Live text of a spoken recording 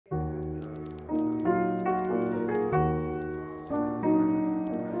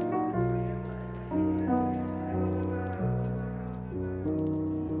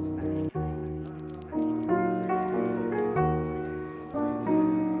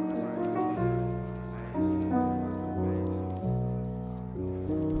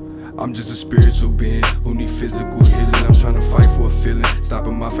I'm just a spiritual being who need physical healing. I'm trying to fight for a feeling,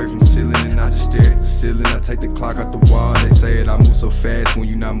 stopping my faith from sealing. And I just stare at the ceiling, I take the clock out the wall. They say it, I move so fast when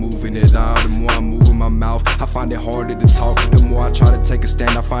you're not moving at all. The more I move with my mouth, I find it harder to talk. The more I try to take a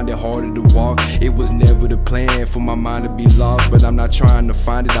stand, I find it harder to walk. It was never the plan for my mind to be lost, but I'm not trying to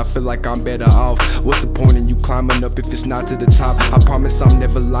find it, I feel like I'm better off. What's the point in you climbing up if it's not to the top? I promise I'm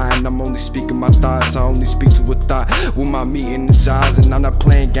never lying, I'm only speaking my thoughts. I only speak to a thought with my meat energized, and I'm not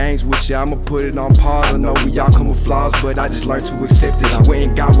playing games with you, I'ma put it on pause. I know we all come with flaws, but I just learned to accept it. We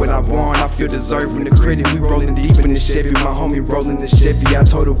ain't got what I want, I feel deserving the credit. We rolling deep in this Chevy, my homie rolling this Chevy. I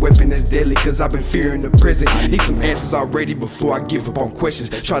told a weapon that's deadly, cause I've been fearing the prison. Need some answers already before I give up on questions.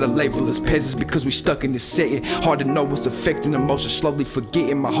 Try to label us peasants because we stuck in this setting. Hard to know what's affecting emotions, slowly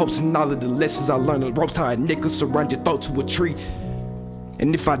forgetting my hopes and all of the lessons I learned. The ropes tie a necklace around your throat to a tree.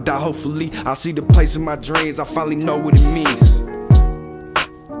 And if I die, hopefully I'll see the place of my dreams. I finally know what it means.